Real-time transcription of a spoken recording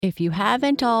If you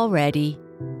haven't already,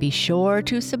 be sure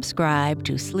to subscribe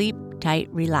to Sleep Tight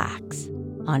Relax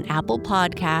on Apple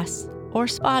Podcasts or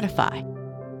Spotify,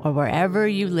 or wherever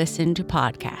you listen to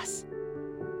podcasts.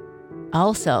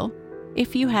 Also,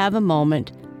 if you have a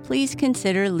moment, please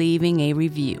consider leaving a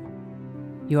review.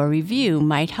 Your review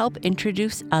might help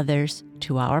introduce others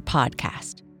to our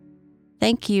podcast.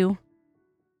 Thank you.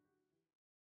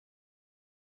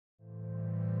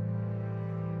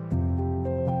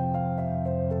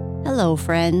 Hello,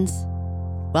 friends.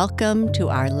 Welcome to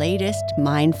our latest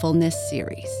mindfulness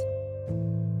series.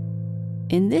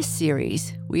 In this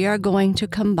series, we are going to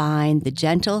combine the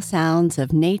gentle sounds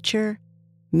of nature,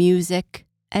 music,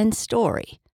 and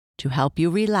story to help you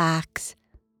relax,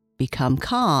 become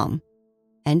calm,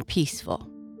 and peaceful.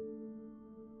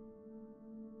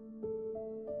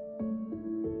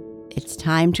 It's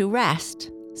time to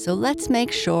rest, so let's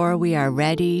make sure we are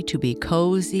ready to be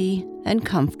cozy and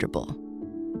comfortable.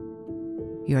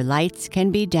 Your lights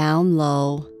can be down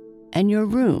low and your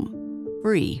room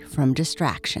free from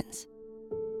distractions.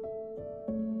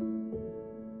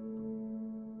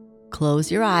 Close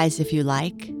your eyes if you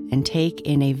like and take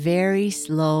in a very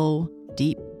slow,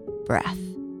 deep breath.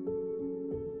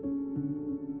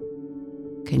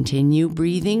 Continue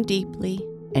breathing deeply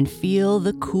and feel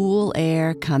the cool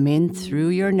air come in through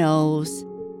your nose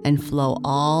and flow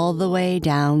all the way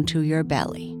down to your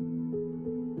belly.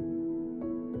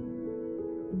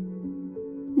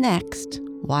 Next,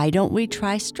 why don't we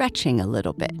try stretching a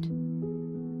little bit?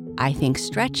 I think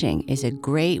stretching is a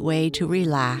great way to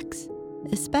relax,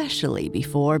 especially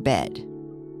before bed.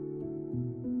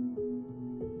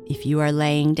 If you are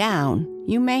laying down,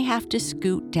 you may have to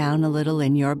scoot down a little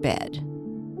in your bed.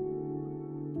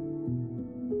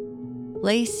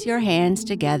 Place your hands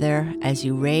together as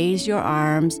you raise your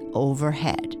arms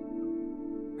overhead,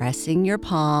 pressing your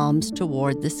palms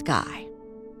toward the sky.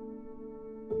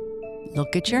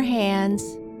 Look at your hands,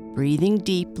 breathing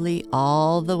deeply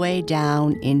all the way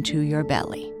down into your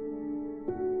belly.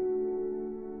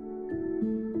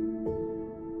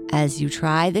 As you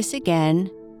try this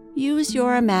again, use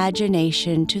your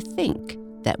imagination to think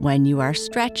that when you are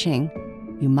stretching,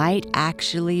 you might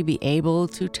actually be able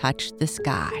to touch the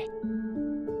sky.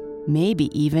 Maybe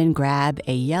even grab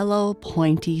a yellow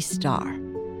pointy star.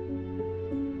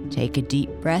 Take a deep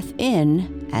breath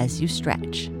in as you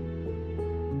stretch.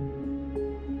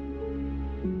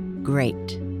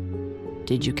 Great.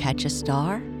 Did you catch a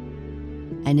star?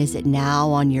 And is it now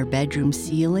on your bedroom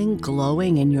ceiling,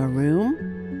 glowing in your room?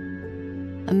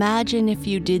 Imagine if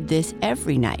you did this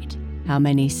every night, how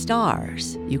many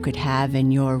stars you could have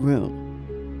in your room.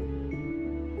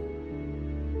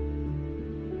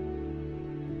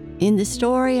 In the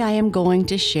story I am going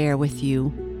to share with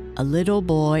you, a little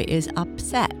boy is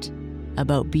upset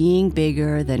about being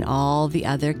bigger than all the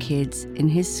other kids in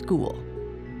his school.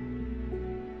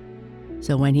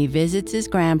 So when he visits his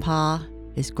grandpa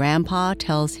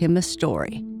tells him a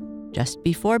story just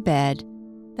before bed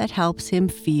that helps him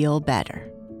feel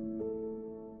better.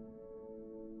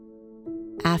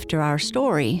 After our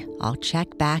story, I'll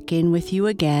check back in with you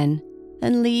again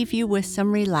and leave you with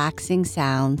some relaxing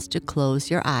sounds to close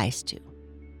your eyes to.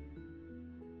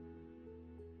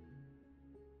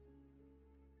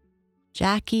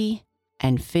 Jackie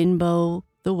and Finbo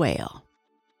the Whale.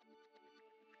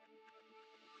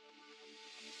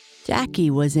 Jackie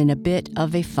was in a bit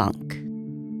of a funk.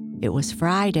 It was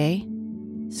Friday,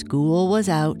 school was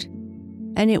out,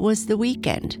 and it was the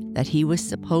weekend that he was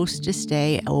supposed to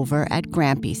stay over at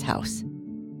Grampy's house.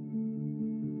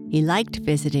 He liked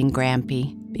visiting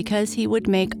Grampy because he would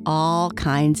make all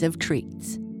kinds of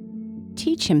treats,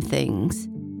 teach him things,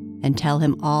 and tell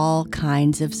him all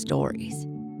kinds of stories.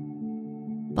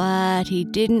 But he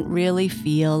didn't really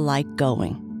feel like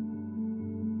going.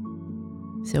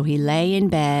 So he lay in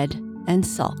bed and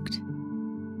sulked.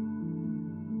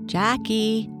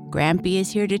 "Jackie, Grampy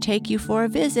is here to take you for a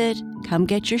visit. Come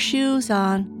get your shoes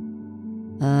on."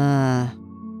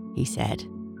 He said.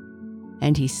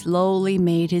 And he slowly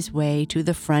made his way to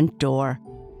the front door,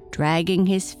 dragging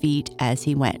his feet as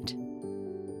he went.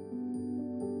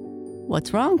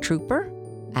 "What's wrong, Trooper?"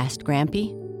 asked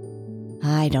Grampy.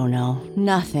 "I don't know.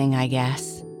 Nothing, I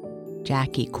guess,"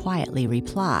 Jackie quietly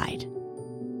replied.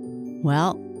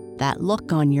 "Well, that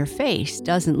look on your face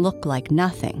doesn't look like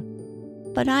nothing,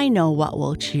 but I know what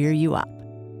will cheer you up.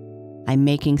 I'm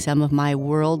making some of my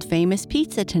world-famous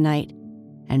pizza tonight,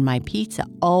 and my pizza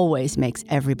always makes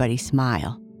everybody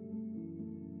smile."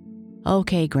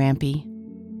 "Okay, Grampy."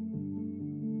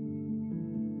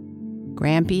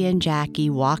 Grampy and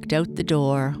Jackie walked out the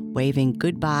door, waving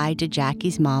goodbye to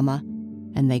Jackie's mama,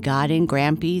 and they got in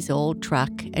Grampy's old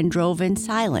truck and drove in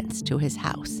silence to his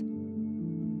house.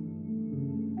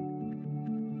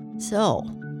 "So,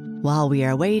 while we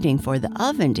are waiting for the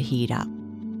oven to heat up,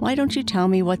 why don't you tell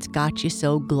me what's got you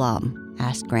so glum?"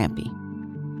 asked Grampy.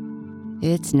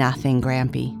 "It's nothing,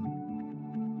 Grampy."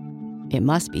 "It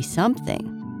must be something.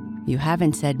 You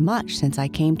haven't said much since I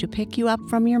came to pick you up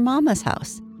from your mama's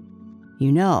house.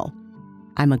 You know,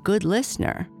 I'm a good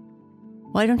listener.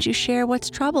 Why don't you share what's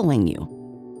troubling you?"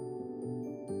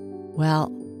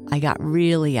 "Well, I got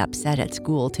really upset at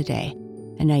school today,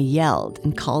 and I yelled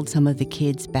and called some of the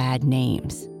kids bad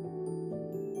names."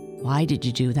 "Why did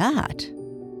you do that?"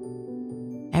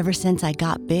 "Ever since I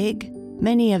got big,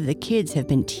 many of the kids have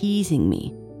been teasing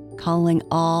me, calling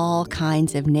all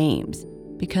kinds of names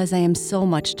because I am so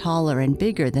much taller and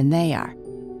bigger than they are,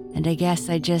 and I guess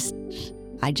I just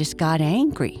got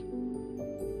angry."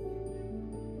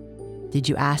 "Did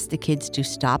you ask the kids to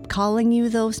stop calling you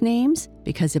those names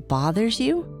because it bothers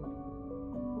you?"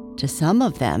 "To some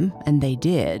of them, and they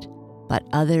did, but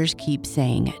others keep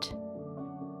saying it."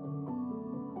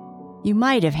 "You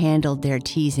might have handled their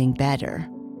teasing better.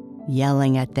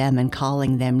 Yelling at them and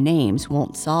calling them names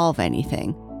won't solve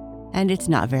anything, and it's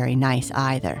not very nice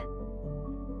either.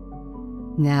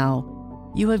 Now,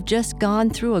 you have just gone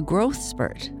through a growth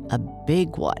spurt, a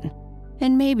big one,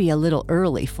 and maybe a little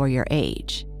early for your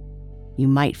age. You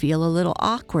might feel a little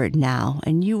awkward now,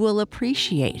 and you will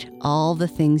appreciate all the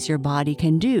things your body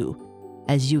can do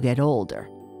as you get older.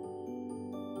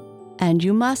 And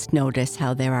you must notice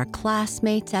how there are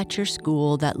classmates at your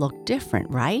school that look different,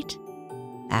 right?"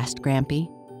 asked Grampy.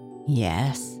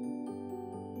 "Yes."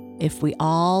 "If we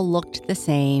all looked the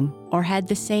same or had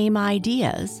the same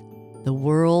ideas, the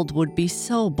world would be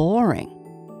so boring.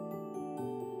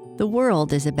 The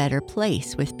world is a better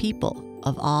place with people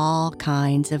of all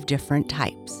kinds of different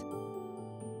types.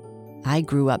 I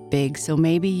grew up big, so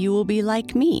maybe you will be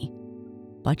like me.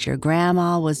 But your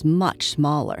grandma was much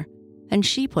smaller, and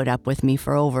she put up with me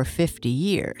for over 50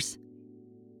 years.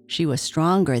 She was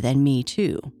stronger than me,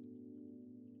 too.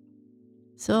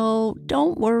 So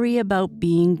don't worry about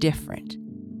being different.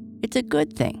 It's a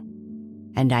good thing.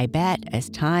 And I bet as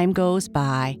time goes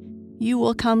by, you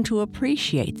will come to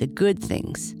appreciate the good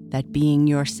things that being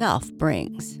yourself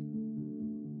brings.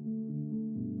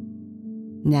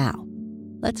 Now,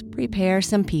 let's prepare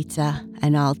some pizza,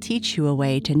 and I'll teach you a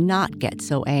way to not get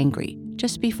so angry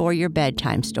just before your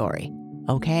bedtime story,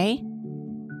 okay?"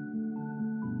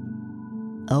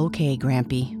 "Okay,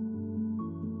 Grampy."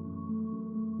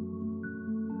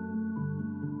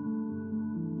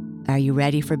 "Are you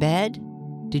ready for bed?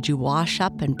 Did you wash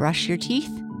up and brush your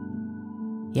teeth?"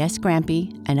 "Yes,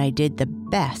 Grampy, and I did the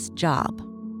best job."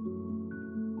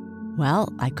 "Well,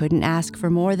 I couldn't ask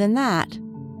for more than that."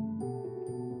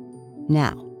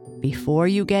 Now, before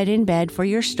you get in bed for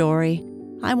your story,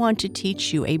 I want to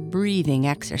teach you a breathing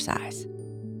exercise.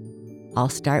 I'll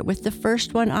start with the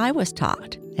first one I was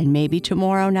taught, and maybe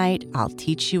tomorrow night I'll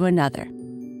teach you another.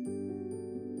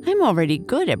 "I'm already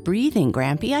good at breathing,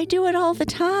 Grampy. I do it all the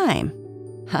time."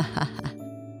 "Ha ha ha.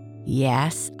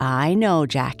 Yes, I know,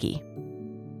 Jackie.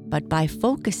 But by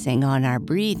focusing on our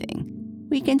breathing,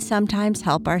 we can sometimes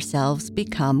help ourselves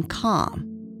become calm,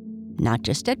 not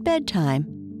just at bedtime,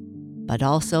 but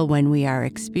also when we are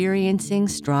experiencing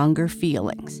stronger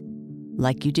feelings,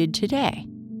 like you did today.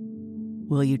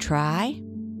 Will you try?"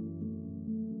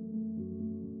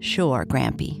 "Sure,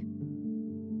 Grampy."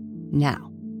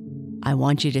 Now, I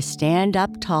want you to stand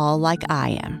up tall like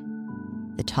I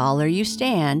am. The taller you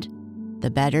stand,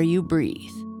 the better you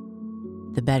breathe.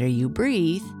 The better you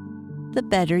breathe, the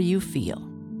better you feel.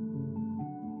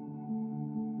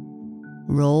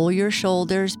 Roll your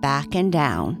shoulders back and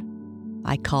down.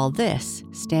 I call this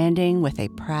standing with a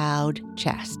proud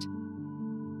chest.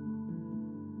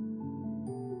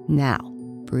 Now,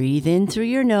 breathe in through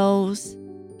your nose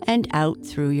and out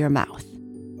through your mouth.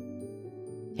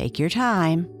 Take your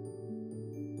time.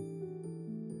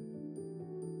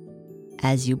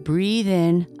 As you breathe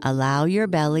in, allow your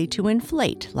belly to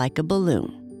inflate like a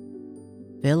balloon.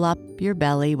 Fill up your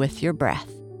belly with your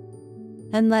breath,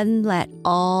 and then let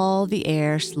all the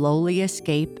air slowly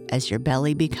escape as your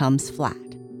belly becomes flat.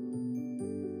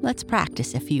 Let's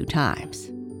practice a few times.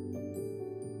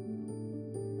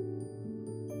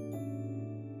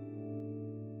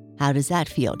 How does that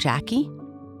feel, Jackie?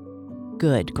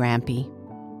 Good, Grampy.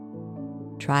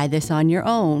 Try this on your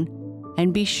own,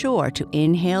 and be sure to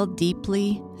inhale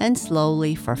deeply and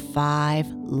slowly for 5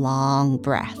 long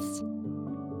breaths.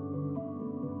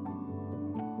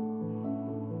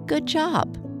 Good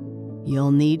job.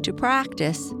 You'll need to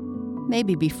practice,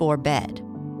 maybe before bed.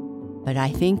 but I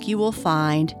think you will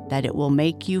find that it will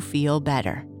make you feel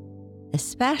better,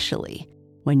 especially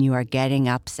when you are getting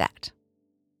upset.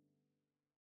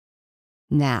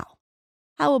 Now,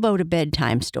 how about a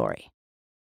bedtime story?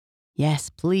 Yes,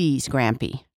 please,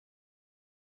 Grampy.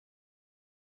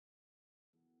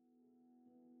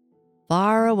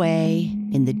 Far away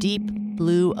in the deep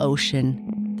blue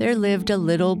ocean, there lived a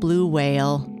little blue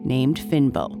whale named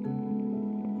Finbo.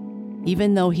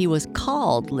 Even though he was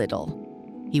called little,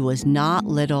 he was not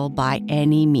little by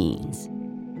any means.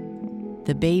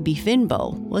 The baby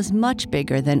Finbo was much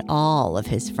bigger than all of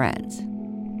his friends.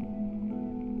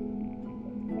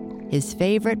 His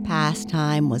favorite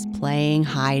pastime was playing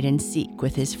hide and seek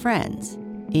with his friends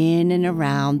in and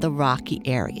around the rocky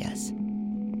areas.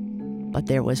 But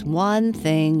there was one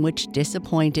thing which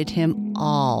disappointed him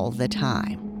all the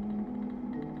time.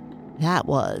 That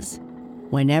was,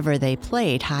 whenever they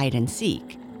played hide and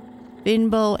seek,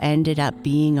 Finbo ended up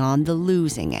being on the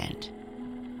losing end.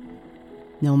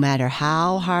 No matter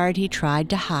how hard he tried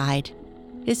to hide,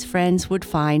 his friends would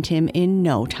find him in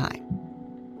no time.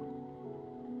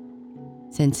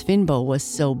 Since Finbo was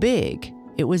so big,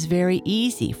 it was very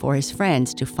easy for his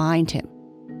friends to find him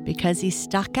because he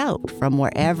stuck out from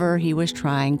wherever he was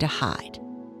trying to hide.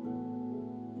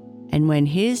 And when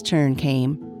his turn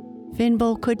came,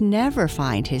 Finbo could never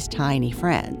find his tiny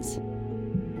friends.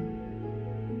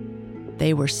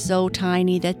 They were so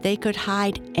tiny that they could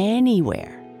hide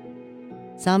anywhere.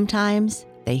 Sometimes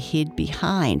they hid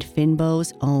behind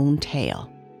Finbo's own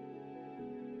tail.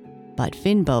 But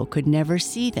Finbo could never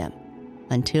see them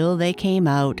until they came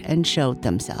out and showed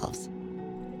themselves.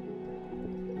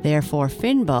 Therefore,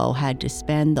 Finbo had to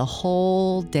spend the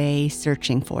whole day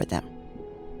searching for them.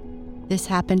 This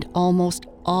happened almost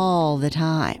all the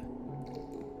time.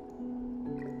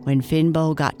 When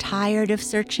Finbo got tired of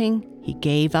searching, he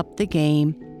gave up the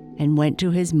game and went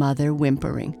to his mother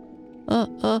whimpering.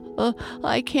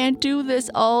 I can't do this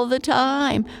all the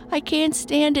time. I can't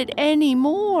stand it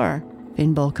anymore,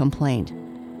 Finbo complained.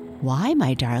 Why,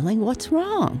 my darling, what's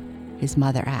wrong? His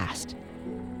mother asked.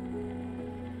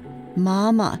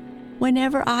 Mama,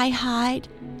 whenever I hide,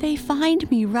 they find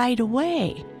me right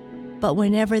away. But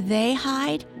whenever they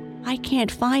hide, I can't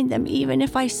find them even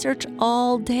if I search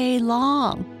all day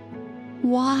long.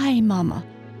 Why, Mama?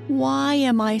 Why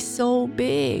am I so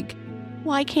big?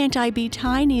 Why can't I be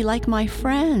tiny like my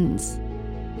friends?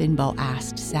 Finbo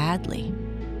asked sadly.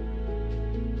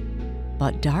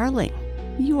 But darling,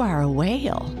 you are a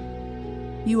whale.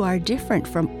 You are different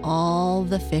from all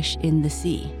the fish in the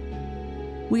sea.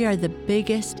 We are the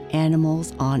biggest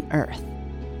animals on Earth.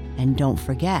 And don't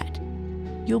forget,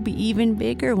 you'll be even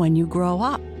bigger when you grow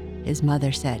up, his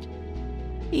mother said.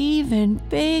 Even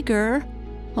bigger?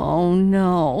 Oh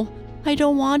no, I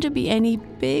don't want to be any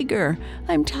bigger.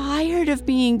 I'm tired of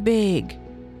being big,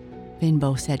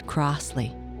 Finbo said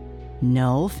crossly.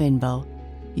 No, Finbo,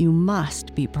 you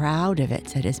must be proud of it,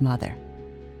 said his mother.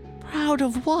 Proud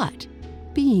of what?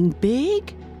 Being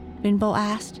big? Finbo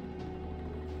asked.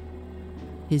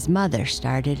 His mother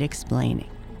started explaining.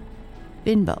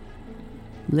 Finbo,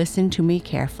 listen to me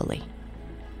carefully.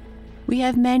 We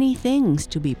have many things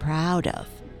to be proud of.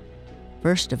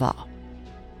 First of all,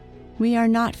 we are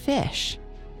not fish.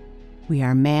 We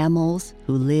are mammals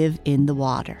who live in the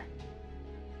water.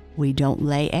 We don't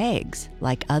lay eggs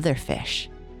like other fish.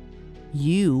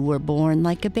 You were born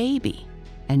like a baby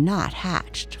and not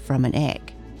hatched from an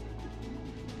egg.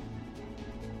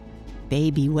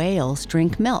 Baby whales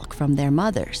drink milk from their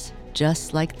mothers,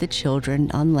 just like the children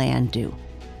on land do.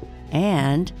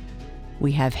 And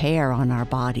we have hair on our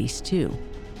bodies too.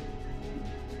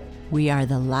 We are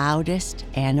the loudest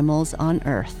animals on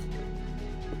Earth.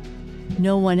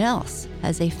 No one else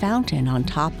has a fountain on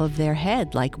top of their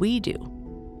head like we do.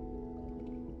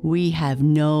 We have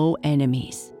no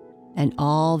enemies, and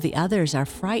all the others are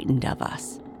frightened of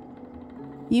us.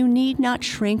 You need not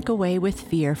shrink away with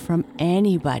fear from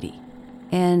anybody.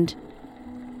 And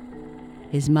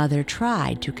his mother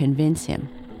tried to convince him,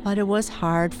 but it was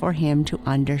hard for him to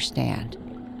understand.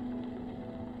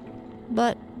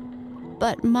 But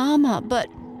Mama,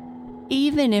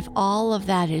 even if all of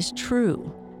that is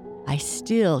true, I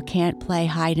still can't play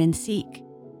hide and seek.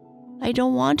 I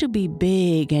don't want to be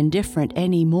big and different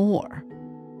anymore.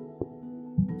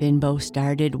 Finbo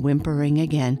started whimpering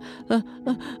again.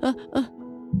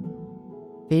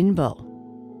 Finbo,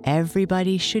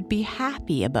 everybody should be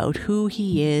happy about who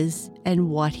he is and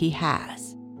what he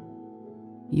has.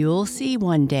 You'll see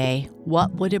one day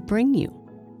what would it bring you,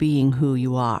 being who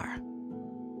you are,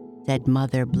 said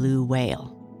Mother Blue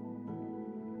Whale.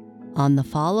 On the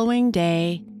following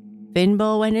day,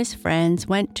 Finbo and his friends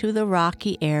went to the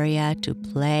rocky area to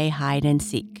play hide and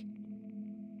seek.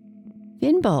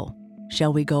 "Finbo,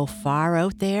 shall we go far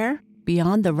out there,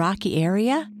 beyond the rocky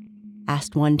area?"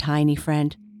 asked one tiny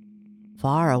friend.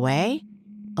 "Far away?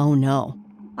 Oh no,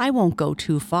 I won't go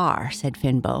too far," said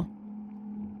Finbo.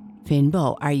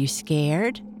 "Finbo, are you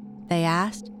scared?" they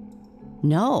asked.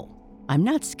 "No, I'm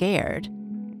not scared,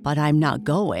 but I'm not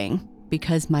going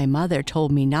because my mother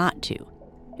told me not to.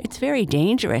 It's very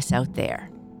dangerous out there,"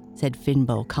 said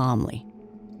Finbo calmly.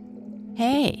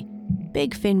 "Hey,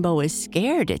 Big Finbo is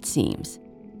scared, it seems.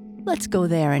 Let's go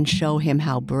there and show him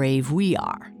how brave we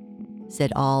are,"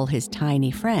 said all his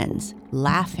tiny friends,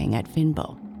 laughing at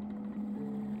Finbo.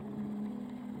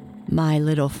 "My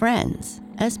little friends,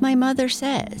 as my mother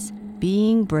says,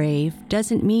 being brave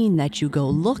doesn't mean that you go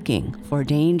looking for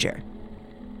danger.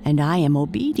 And I am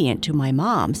obedient to my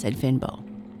mom," said Finbo.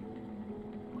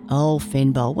 "Oh,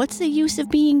 Finbo, what's the use of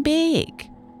being big?"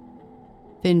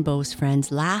 Finbo's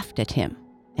friends laughed at him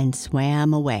and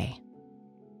swam away.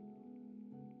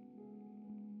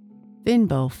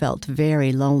 Finbo felt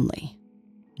very lonely.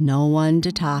 No one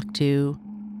to talk to,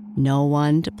 no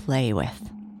one to play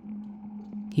with.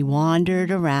 He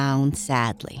wandered around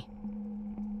sadly.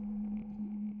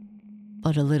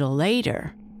 But a little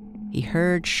later, he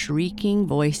heard shrieking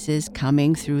voices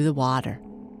coming through the water.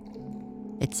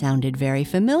 It sounded very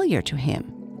familiar to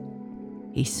him.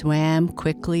 He swam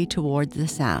quickly toward the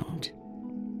sound.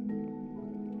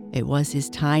 It was his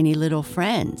tiny little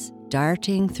friends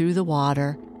darting through the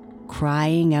water,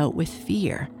 crying out with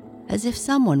fear as if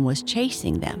someone was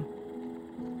chasing them.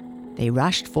 They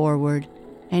rushed forward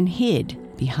and hid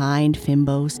behind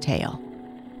Finbo's tail.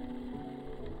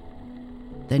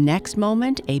 The next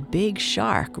moment, a big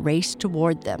shark raced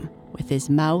toward them with his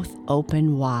mouth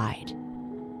open wide.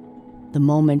 The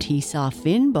moment he saw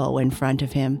Finbo in front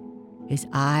of him, his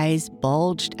eyes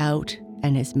bulged out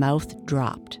and his mouth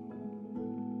dropped.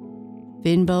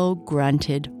 Finbo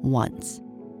grunted once.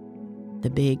 The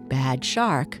big bad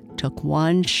shark took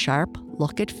one sharp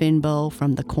look at Finbo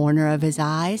from the corner of his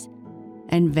eyes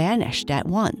and vanished at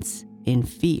once in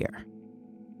fear.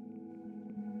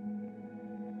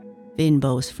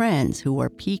 Finbo's friends, who were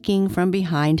peeking from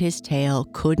behind his tail,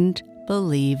 couldn't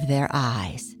believe their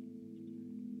eyes.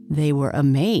 They were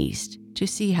amazed to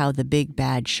see how the big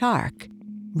bad shark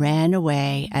ran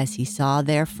away as he saw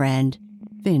their friend,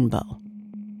 Finbo.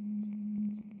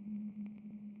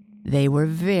 They were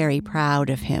very proud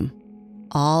of him.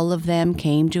 All of them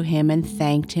came to him and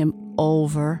thanked him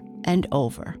over and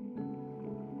over.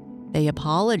 They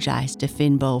apologized to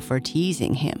Finbo for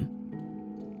teasing him.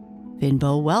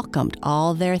 Finbo welcomed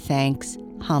all their thanks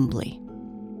humbly.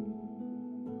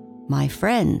 "My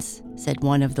friends," said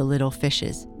one of the little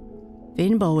fishes,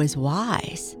 "Finbo is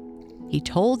wise. He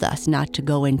told us not to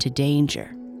go into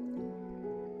danger.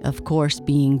 Of course,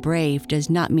 being brave does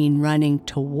not mean running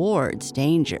towards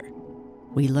danger.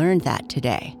 We learned that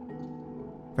today.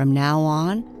 From now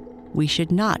on, we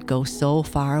should not go so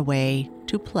far away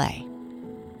to play."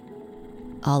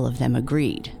 All of them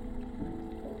agreed.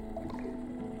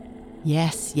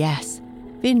 Yes,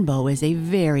 Finbo is a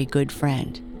very good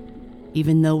friend.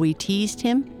 Even though we teased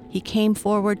him, he came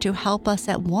forward to help us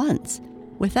at once,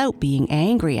 without being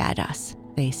angry at us,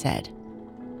 they said.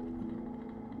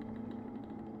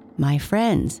 "My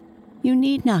friends, you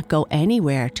need not go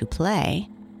anywhere to play.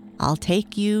 I'll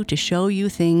take you to show you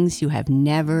things you have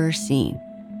never seen.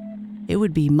 It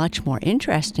would be much more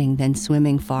interesting than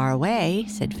swimming far away,"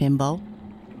 said Finbo.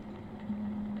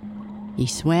 He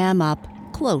swam up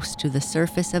close to the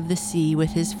surface of the sea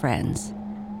with his friends,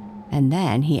 and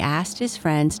then he asked his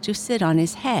friends to sit on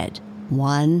his head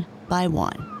one by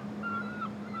one.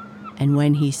 And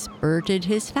when he spurted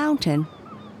his fountain,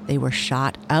 they were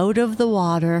shot out of the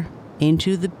water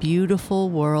into the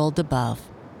beautiful world above.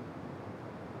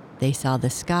 They saw the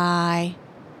sky,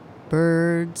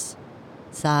 birds,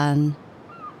 sun,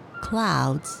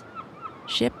 clouds,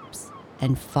 ships,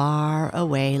 and far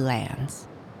away lands.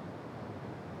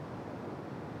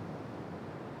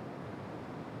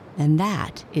 And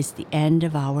that is the end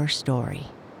of our story.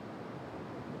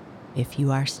 If you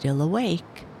are still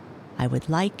awake, I would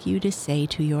like you to say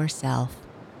to yourself,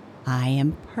 "I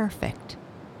am perfect,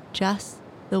 just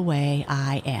the way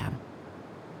I am."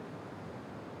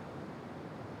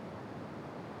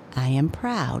 I am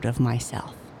proud of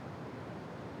myself.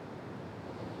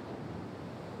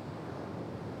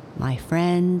 My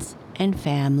friends and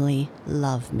family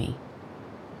love me.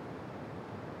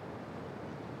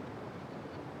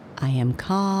 I am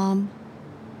calm,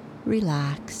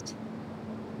 relaxed,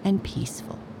 and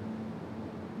peaceful.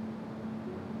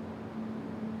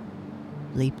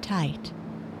 Sleep tight.